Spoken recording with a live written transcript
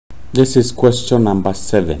This is question number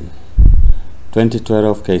 7,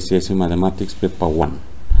 2012 Kcse Mathematics Paper 1.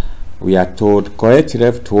 We are told Koech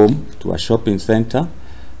left home to a shopping center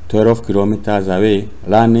 12 kilometers away,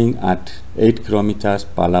 running at 8 kilometers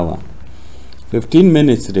per hour. 15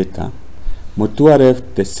 minutes later, Mutua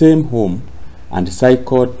left the same home and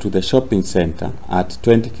cycled to the shopping center at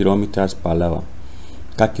 20 kilometers per hour.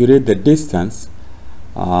 Calculate the distance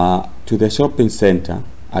to the shopping center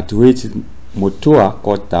at which Mutua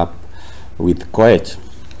caught up with Koech.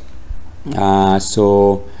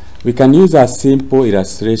 So we can use a simple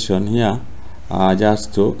illustration here,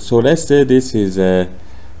 so let's say this is the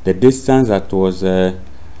distance that was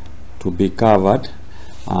to be covered,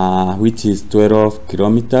 which is 12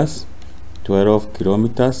 kilometers. 12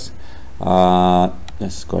 kilometers.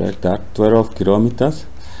 Let's correct that. 12 kilometers.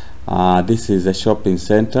 This is a shopping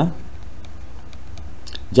center,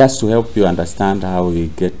 just to help you understand how we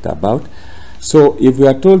get about. So if we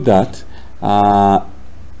are told that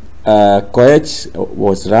Koech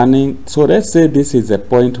was running, so let's say this is a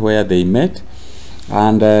point where they met,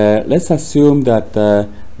 and let's assume that the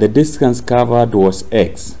distance covered was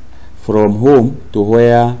x from home to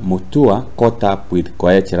where Mutua caught up with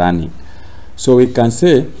Koech running. So we can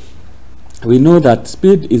say, we know that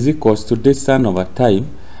speed is equals to distance over time.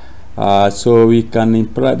 So we can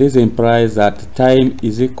imply, this implies that time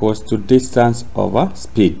is equals to distance over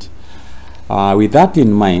speed. With that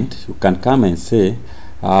in mind, you can come and say,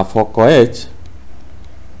 for Koech,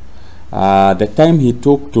 the time he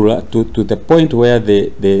took to the point where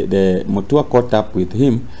the Mutua caught up with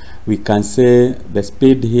him, we can say the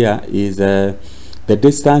speed here is the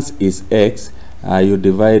distance is x. You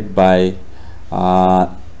divide by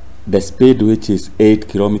the speed, which is 8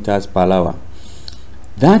 kilometers per hour.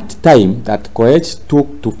 That time that Koech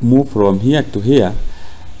took to move from here to here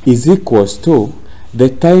is equals to the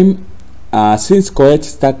time, since Koech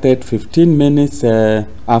started 15 minutes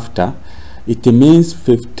after, it means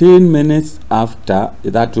 15 minutes after,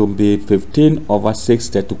 that will be 15 over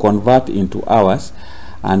 60 to convert into hours,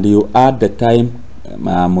 and you add the time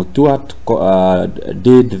Mutua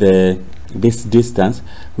did this distance,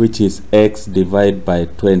 which is x divided by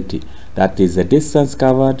 20. That is the distance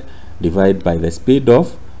covered divided by the speed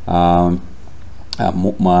of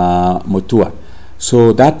Mutua.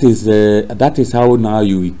 So that is how now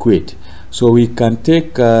you equate. So we can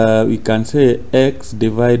take we can say x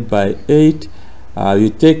divided by 8. You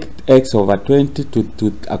take x over 20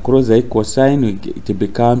 to across the equal sign, it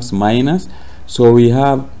becomes minus. So we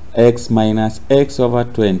have x minus x over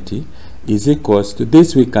 20 is equals to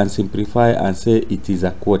this. We can simplify and say it is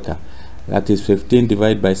a quarter. That is 15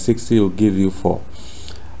 divided by 60 will give you 4.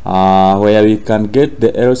 Where we can get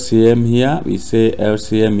the LCM here, we say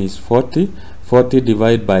LCM is 40. 40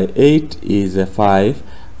 divided by 8 is 5.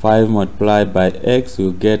 5 multiplied by x,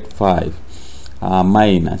 you get 5.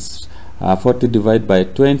 Minus 40 divided by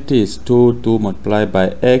 20 is 2. 2 multiplied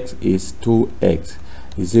by x is 2x,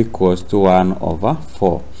 is equals to 1 over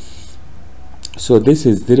 4. So this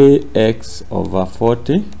is 3x over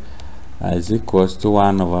 40 is equals to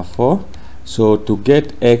 1 over 4. So to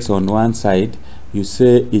get x on one side, you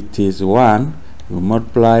say it is 1, you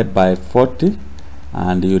multiply by 40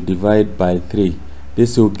 and you divide by 3.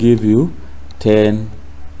 This will give you 10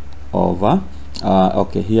 over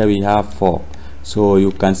okay, here we have 4. So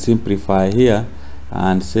you can simplify here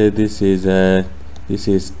and say this is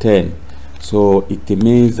 10. So it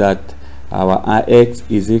means that our x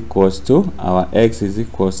is equals to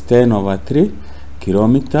 10 over 3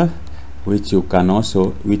 kilometers, which you can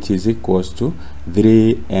also, which is equals to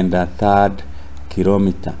 3 1/3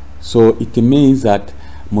 kilometer. So it means that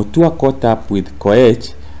Mutua caught up with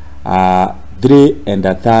Koech 3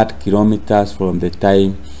 1/3 kilometers from the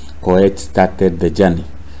time Koech started the journey.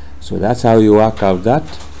 So that's how you work out that,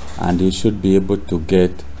 and you should be able to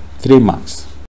get 3 marks.